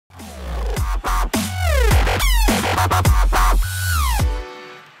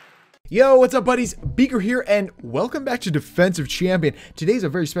Yo, what's up buddies? Beaker here and welcome back to Defensive Champion. Today's a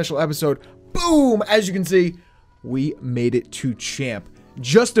very special episode. Boom! As you can see, we made it to champ.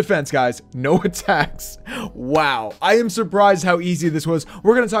 Just defense, guys. No attacks. Wow. I am surprised how easy this was.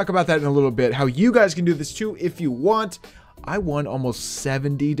 We're going to talk about that in a little bit. How you guys can do this too if you want. I won almost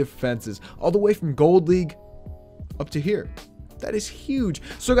 70 defenses. All the way from Gold League up to here. That is huge.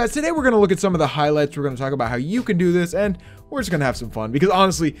 So guys, today we're going to look at some of the highlights. We're going to talk about how you can do this, and we're just going to have some fun because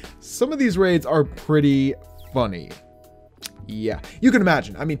honestly, some of these raids are pretty funny. Yeah, you can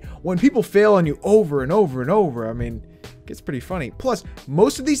imagine. I mean, when people fail on you over and over and over, I mean, it gets pretty funny. Plus,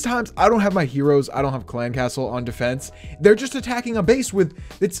 most of these times, I don't have my heroes. I don't have Clan Castle on defense. They're just attacking a base with,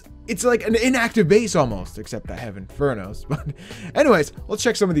 it's like an inactive base almost, except I have Infernos. But anyways, let's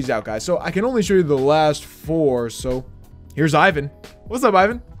check some of these out, guys. So I can only show you the last 4, so here's Ivan. What's up,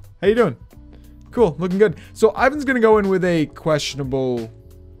 Ivan? How you doing? Cool, looking good. So Ivan's gonna go in with a questionable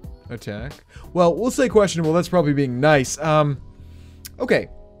attack. Well, we'll say questionable. That's probably being nice. Okay.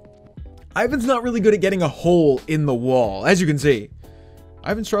 Ivan's not really good at getting a hole in the wall, as you can see.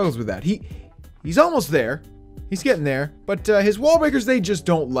 Ivan struggles with that. He's almost there. He's getting there, but his wall breakers, they just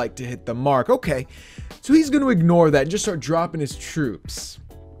don't like to hit the mark. Okay, so he's gonna ignore that and just start dropping his troops.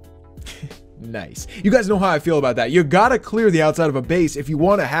 Nice. You guys know how I feel about that. You gotta clear the outside of a base if you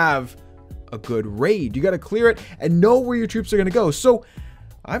want to have a good raid. You gotta clear it and know where your troops are gonna go. So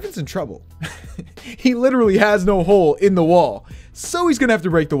Ivan's in trouble. He literally has no hole in the wall, so he's gonna have to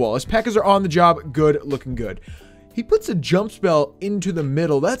break the wall. His P.E.K.K.A.s are on the job. Good, looking good. He puts a jump spell into the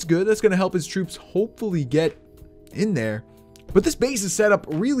middle. That's good. That's gonna help his troops hopefully get in there. But this base is set up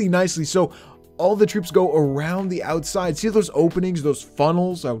really nicely, so all the troops go around the outside. See those openings, those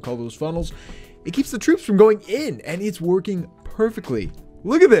funnels? I would call those funnels. It keeps the troops from going in, and it's working perfectly.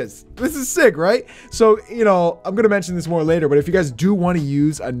 Look at this. This is sick, right? So, you know, I'm going to mention this more later, but if you guys do want to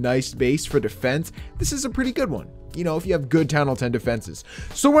use a nice base for defense, this is a pretty good one. You know, if you have good Town Hall 10 defenses.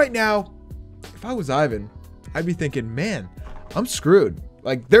 So right now, if I was Ivan, I'd be thinking, man, I'm screwed.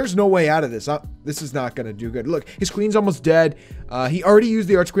 Like, there's no way out of this. This is not going to do good. Look, his queen's almost dead. He already used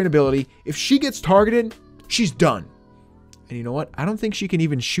the Arch Queen ability. If she gets targeted, she's done. And you know what? I don't think she can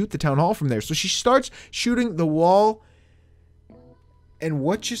even shoot the Town Hall from there. So she starts shooting the wall. And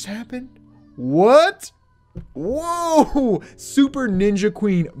what just happened? What? Whoa! Super Ninja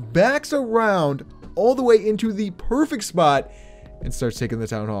Queen backs around all the way into the perfect spot and starts taking the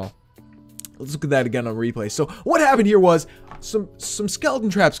Town Hall. Let's look at that again on replay. So what happened here was some skeleton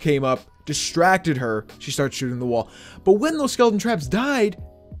traps came up, distracted her. She starts shooting the wall. But when those skeleton traps died,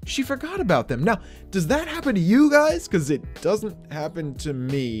 she forgot about them. Now, does that happen to you guys? Because it doesn't happen to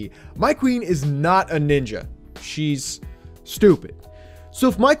me. My queen is not a ninja. She's stupid. So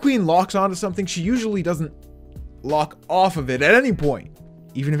if my queen locks onto something, she usually doesn't lock off of it at any point,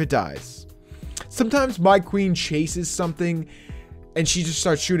 even if it dies. Sometimes my queen chases something and she just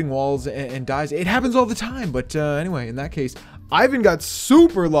starts shooting walls and dies. It happens all the time. But anyway, in that case, Ivan got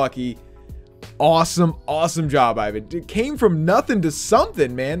super lucky. Awesome, awesome job, Ivan. It came from nothing to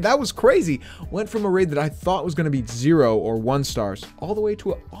something, man. That was crazy. Went from a raid that I thought was going to be 0 or 1 stars all the way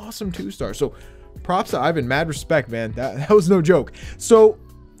to an awesome 2 stars. So props to Ivan. Mad respect, man. That was no joke. So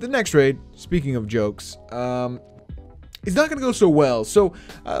the next raid, speaking of jokes, is not going to go so well. So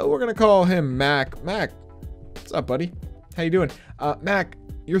we're going to call him Mac. Mac, what's up, buddy? How you doing? Mac,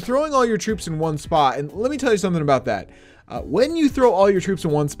 you're throwing all your troops in one spot. And let me tell you something about that. When you throw all your troops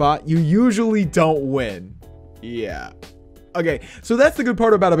in one spot, you usually don't win. Yeah. Okay, so that's the good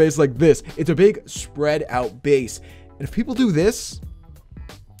part about a base like this. It's a big spread out base. And if people do this,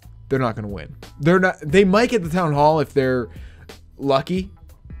 they're not going to win. They might get the Town Hall if they're lucky,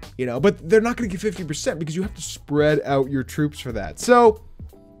 you know, but they're not going to get 50% because you have to spread out your troops for that. So,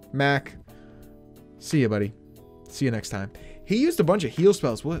 Mac, see you, buddy. See you next time. He used a bunch of heal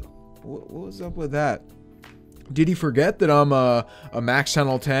spells. What was up with that? Did he forget that I'm a max Town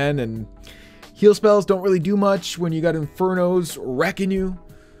Hall 10 and heal spells don't really do much when you got Infernos wrecking you?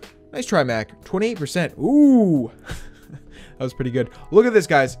 Nice try, Mac. 28%. Ooh. That was pretty good. Look at this,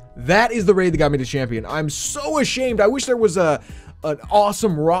 guys. That is the raid that got me to champion. I'm so ashamed. I wish there was an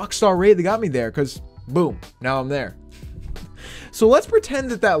awesome rockstar raid that got me there, because boom, now I'm there. So let's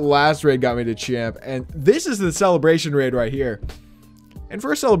pretend that last raid got me to champ, and this is the celebration raid right here. And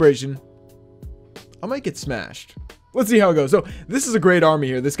for a celebration, I might get smashed. Let's see how it goes. So this is a great army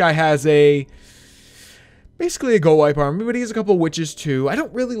here. This guy has basically a go wipe army, but he has a couple of witches too. I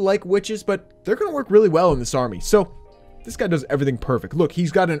don't really like witches, but they're going to work really well in this army. So this guy does everything perfect. Look,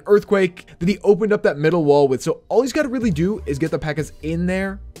 he's got an earthquake that he opened up that middle wall with. So all he's got to really do is get the P.E.K.K.A.s in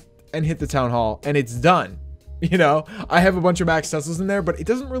there and hit the Town Hall, and it's done. You know, I have a bunch of max Teslas in there, but it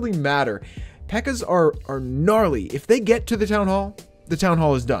doesn't really matter. P.E.K.K.A.s are gnarly. If they get to the town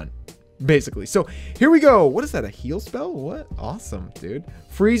hall is done, basically. So here we go. What is that, a heal spell? What? Awesome, dude.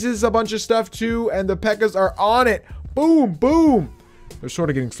 Freezes a bunch of stuff too, and the P.E.K.K.A.s are on it. Boom, boom. They're sort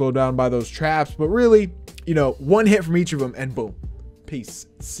of getting slowed down by those traps, but really, you know, one hit from each of them and boom. Peace.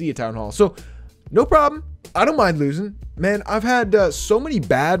 See you, town hall. So no problem. I don't mind losing. Man, I've had so many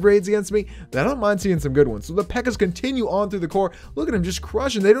bad raids against me that I don't mind seeing some good ones. So the P.E.K.K.A.s continue on through the core. Look at them just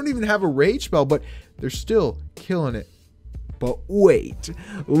crushing. They don't even have a rage spell, but they're still killing it. But wait,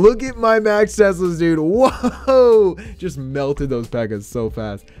 look at my max Teslas, dude. Whoa, just melted those P.E.K.K.A.s so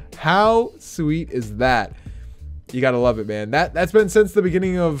fast. How sweet is that? You gotta love it, man. That's been since the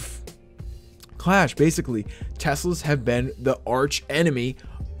beginning of Clash. Basically, Teslas have been the arch enemy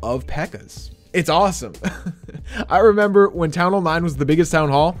of P.E.K.K.A.s. It's awesome. I remember when Town Hall 9 was the biggest town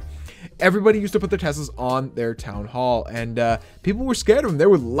hall, everybody used to put their Teslas on their town hall, and people were scared of them. They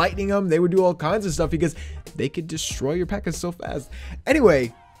were lightning them. They would do all kinds of stuff because they could destroy your P.E.K.K.A.s so fast.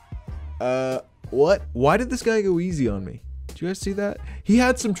 Anyway, what? Why did this guy go easy on me? Did you guys see that? He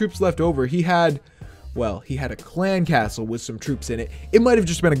had some troops left over. He had a clan castle with some troops in it. It might have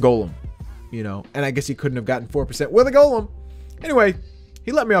just been a golem, you know, and I guess he couldn't have gotten 4% with a golem. Anyway,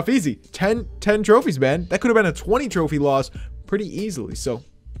 he let me off easy. 10 trophies, man. That could have been a 20 trophy loss pretty easily. So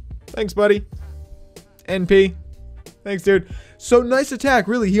thanks, buddy. NP. Thanks, dude. So nice attack,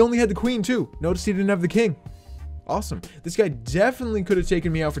 really. He only had the queen too. Notice he didn't have the king. Awesome. This guy definitely could have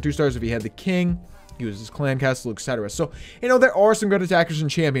taken me out for 2 stars if he had the king. He was his clan castle, etc. So, you know, there are some good attackers in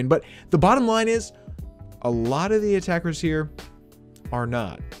Champion, but the bottom line is a lot of the attackers here are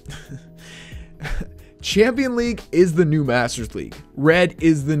not. Champion League is the new Masters League. Red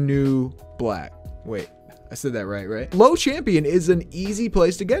is the new black. Wait, I said that right? Low Champion is an easy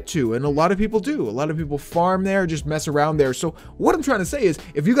place to get to, and a lot of people do. A lot of people farm there, just mess around there. So what I'm trying to say is,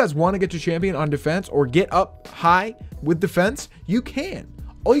 if you guys want to get to Champion on defense or get up high with defense, you can.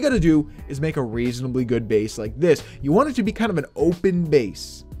 All you got to do is make a reasonably good base like this. You want it to be kind of an open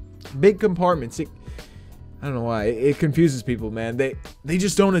base. Big compartments. I don't know why. It confuses people, man. They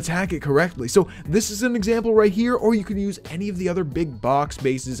just don't attack it correctly. So this is an example right here, or you can use any of the other big box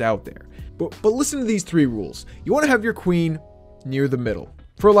bases out there. But listen to these 3 rules. You want to have your queen near the middle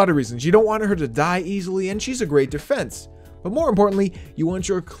for a lot of reasons. You don't want her to die easily, and she's a great defense. But more importantly, you want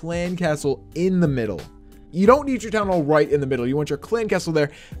your clan castle in the middle. You don't need your town hall right in the middle. You want your clan castle there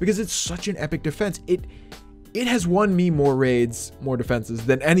because it's such an epic defense. It has won me more raids, more defenses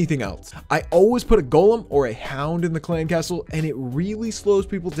than anything else. I always put a golem or a hound in the clan castle, and it really slows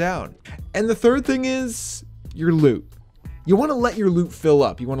people down. And the third thing is your loot. You want to let your loot fill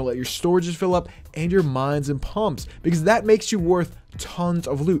up. You want to let your storages fill up and your mines and pumps, because that makes you worth tons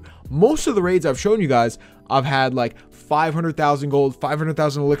of loot. Most of the raids I've shown you guys, I've had like 500,000 gold,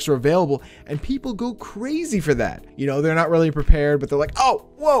 500,000 elixir available, and people go crazy for that. You know, they're not really prepared, but they're like, oh,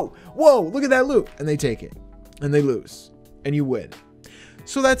 whoa, look at that loot. And they take it. And they lose, and you win.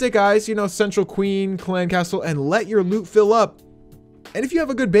 So that's it, guys. You know, central queen, clan castle, and let your loot fill up. And if you have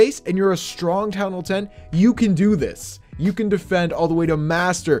a good base and you're a strong town hall 10, you can do this. You can defend all the way to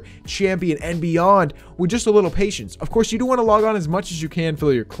master, champion, and beyond with just a little patience. Of course, you do want to log on as much as you can,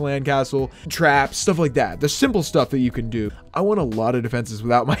 fill your clan castle, traps, stuff like that. The simple stuff that you can do. I won a lot of defenses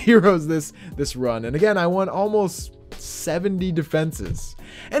without my heroes this run. And again, I won almost 70 defenses.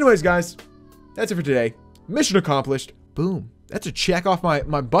 Anyways, guys, that's it for today. Mission accomplished. Boom. That's a check off my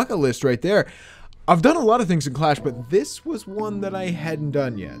bucket list right there. I've done a lot of things in Clash, but this was one that I hadn't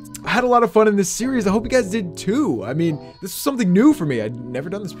done yet. I had a lot of fun in this series. I hope you guys did too. I mean, this is something new for me. I'd never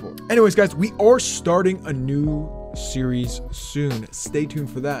done this before. Anyways, guys, we are starting a new series soon. Stay tuned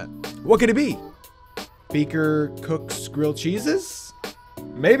for that. What could it be? Beaker cooks grilled cheeses?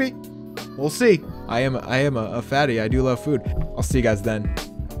 Maybe. We'll see. I am a fatty. I do love food. I'll see you guys then.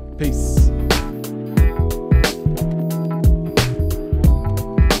 Peace.